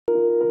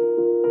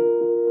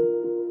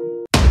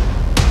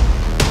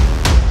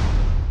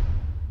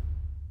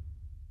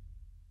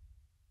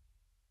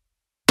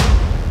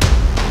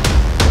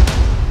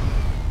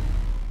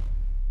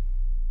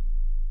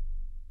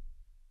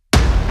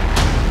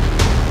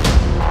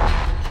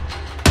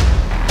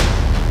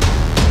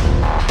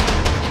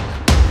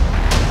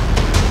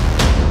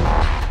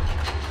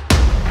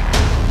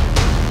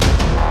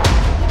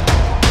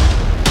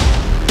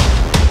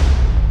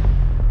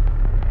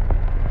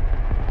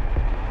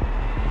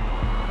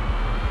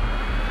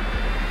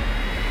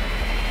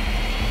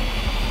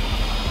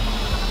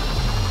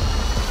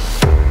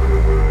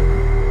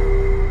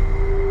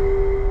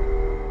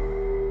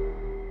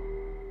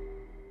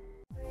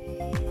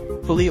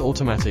Fully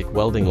automatic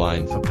welding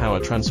line for power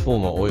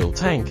transformer oil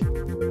tank.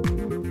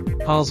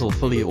 HARSLE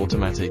fully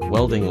automatic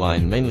welding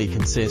line mainly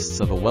consists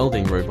of a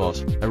welding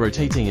robot, a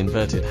rotating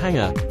inverted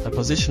hanger, a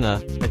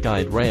positioner, a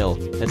guide rail,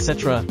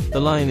 etc. The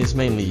line is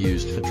mainly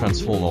used for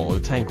transformer oil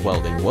tank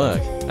welding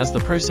work, as the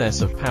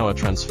process of power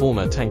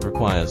transformer tank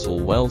requires all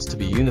welds to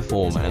be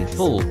uniform and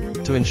full.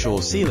 To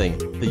ensure sealing,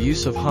 the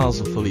use of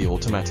HARSLE fully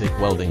automatic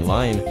welding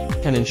line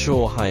can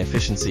ensure high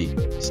efficiency,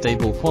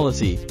 stable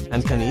quality,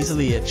 and can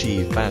easily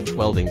achieve batch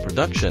welding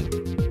production.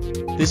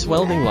 This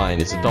welding line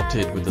is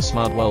adopted with the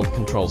SmartWeld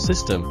control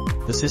system.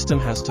 The system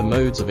has two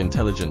modes of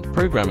intelligent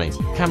programming: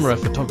 camera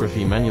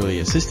photography, manually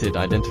assisted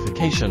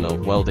identification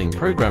of welding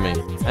programming,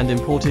 and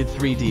imported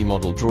 3D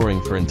model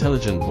drawing for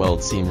intelligent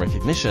weld seam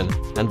recognition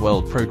and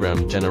weld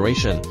program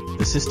generation.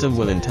 The system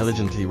will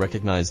intelligently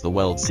recognize the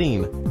weld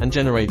seam and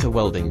generate a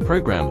welding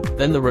program.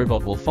 Then the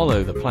robot will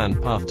follow the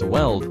planned path to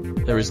weld.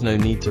 There is no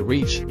need to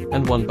reach,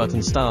 and one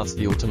button starts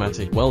the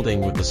automatic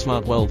welding with the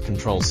SmartWeld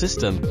control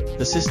system.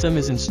 The system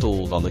is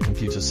installed on the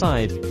computer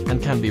side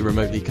and can be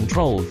remotely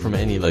controlled from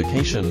any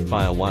location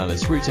via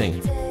wireless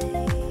routing.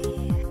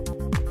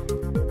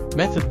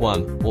 Method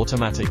 1.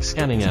 Automatic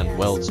scanning and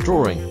welds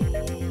drawing.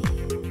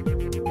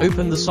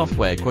 Open the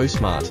software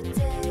QuoSmart.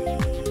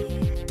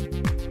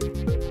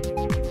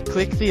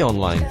 Click the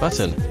online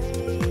button.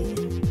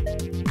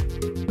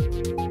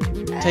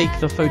 Take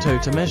the photo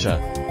to measure.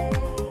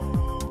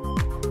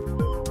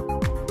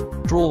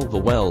 Draw the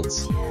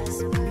welds.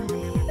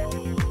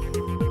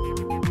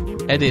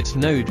 Edit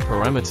node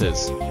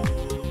parameters.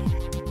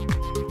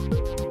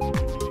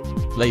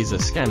 Laser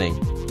scanning.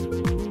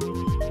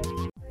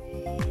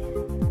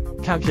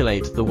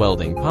 Calculate the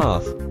welding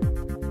path.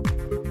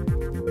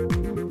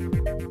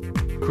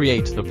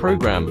 Create the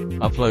program,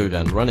 upload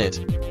and run it.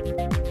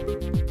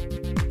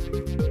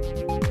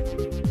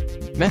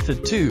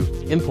 Method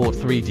 2. Import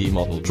 3D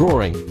model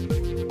drawing.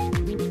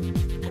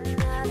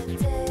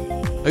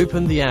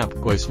 Open the app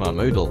QuoSmart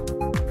Model.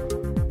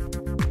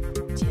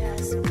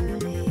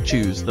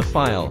 Choose the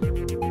file.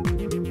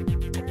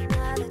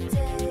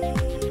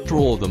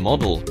 Draw the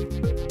model.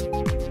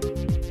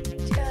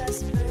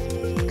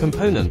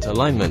 Component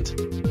alignment.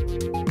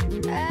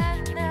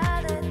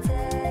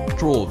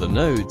 Draw the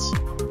nodes.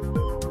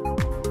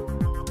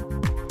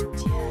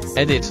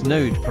 Edit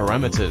node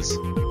parameters.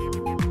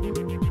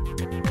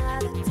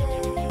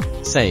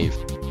 Save.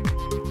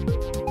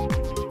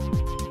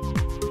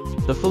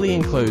 The fully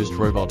enclosed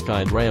robot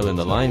guide rail in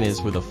the line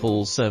is with a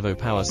full servo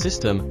power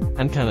system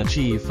and can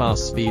achieve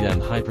fast speed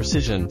and high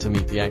precision to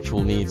meet the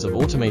actual needs of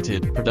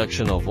automated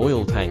production of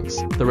oil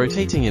tanks. The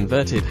rotating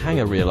inverted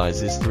hanger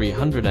realizes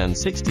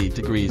 360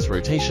 degrees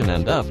rotation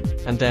and up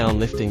and down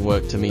lifting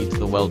work to meet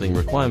the welding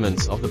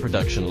requirements of the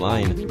production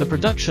line. The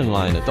production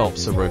line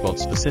adopts a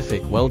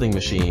robot-specific welding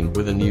machine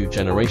with a new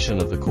generation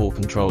of the core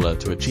controller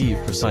to achieve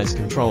precise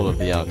control of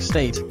the arc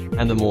state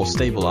and a more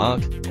stable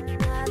arc.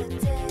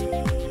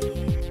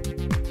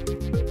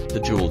 The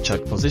dual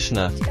chuck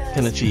positioner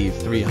can achieve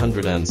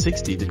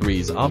 360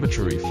 degrees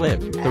arbitrary flip.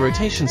 The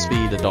rotation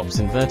speed adopts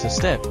inverter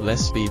step,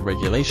 less speed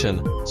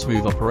regulation,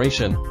 smooth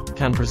operation,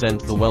 can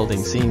present the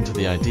welding seam to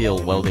the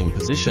ideal welding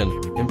position,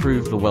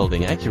 improve the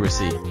welding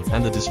accuracy,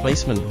 and the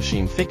displacement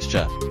machine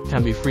fixture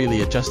can be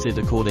freely adjusted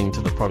according to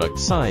the product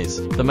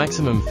size. The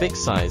maximum fix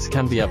size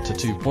can be up to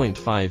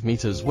 2.5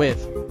 meters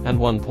width and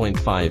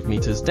 1.5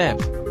 meters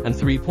depth and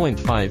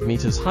 3.5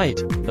 meters height.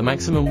 The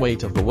maximum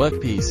weight of the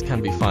workpiece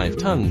can be 5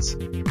 tons.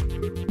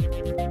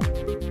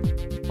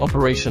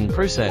 Operation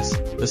process.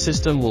 The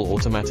system will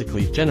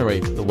automatically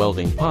generate the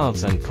welding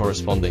paths and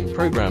corresponding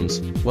programs,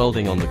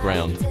 welding on the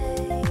ground.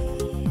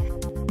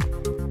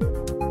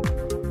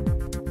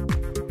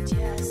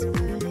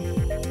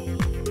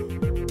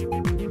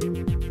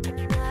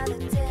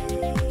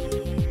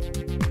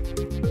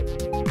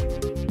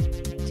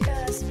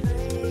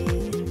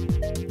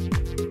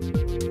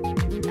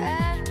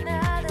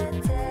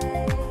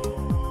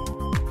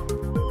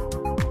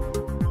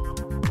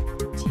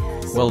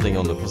 Welding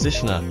on the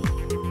positioner.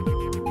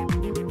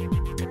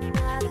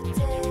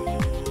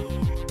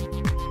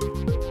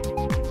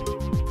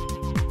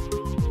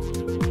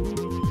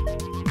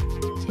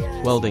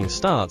 Welding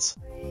starts.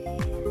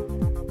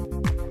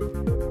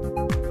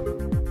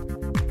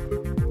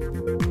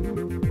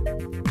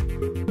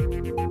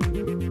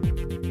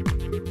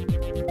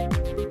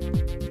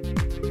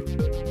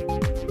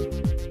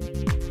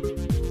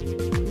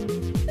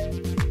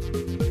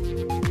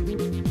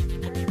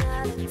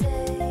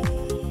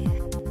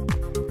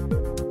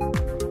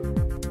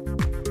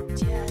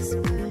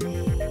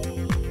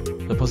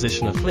 The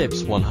positioner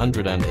flips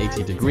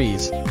 180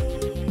 degrees.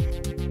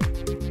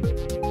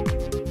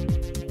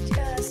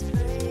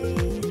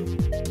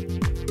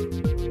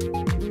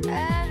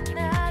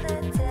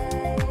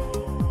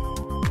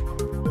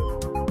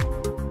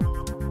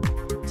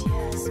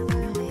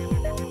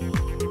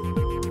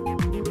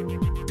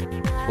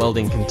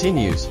 Welding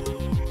continues.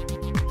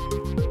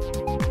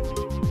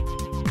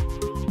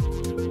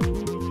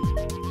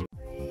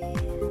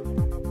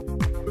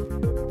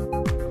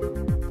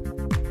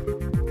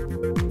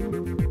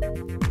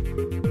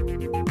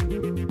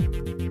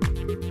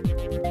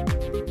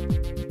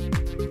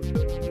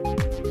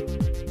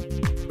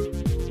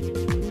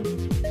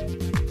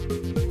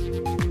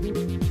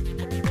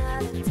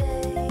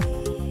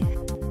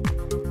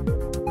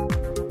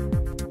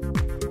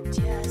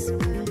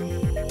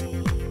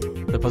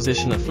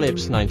 positioner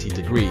flips 90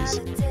 degrees.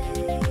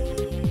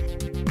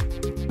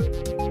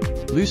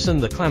 Loosen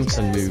the clamps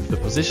and move the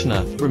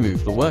positioner,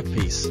 remove the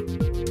workpiece.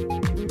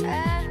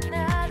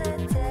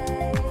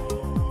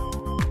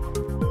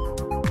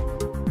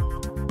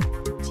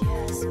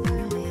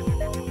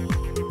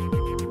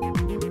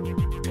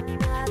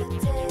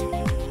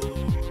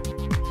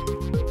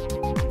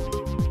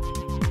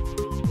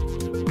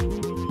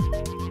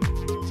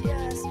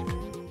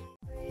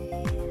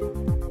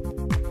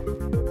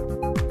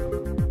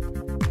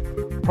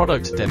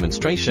 Product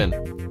demonstration.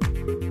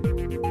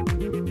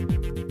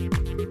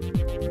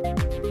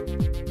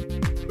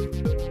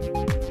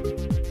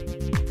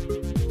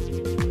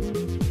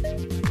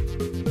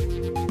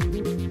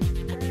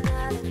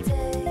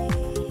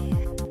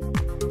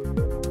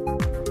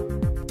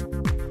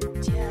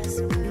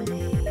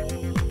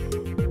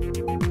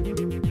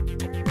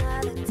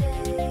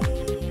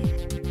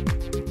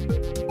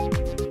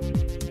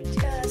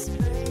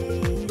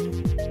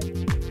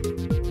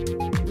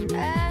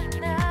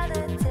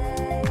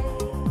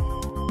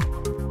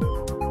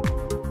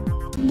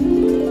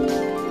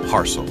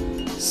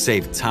 HARSLE.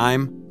 Save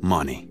time,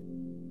 money.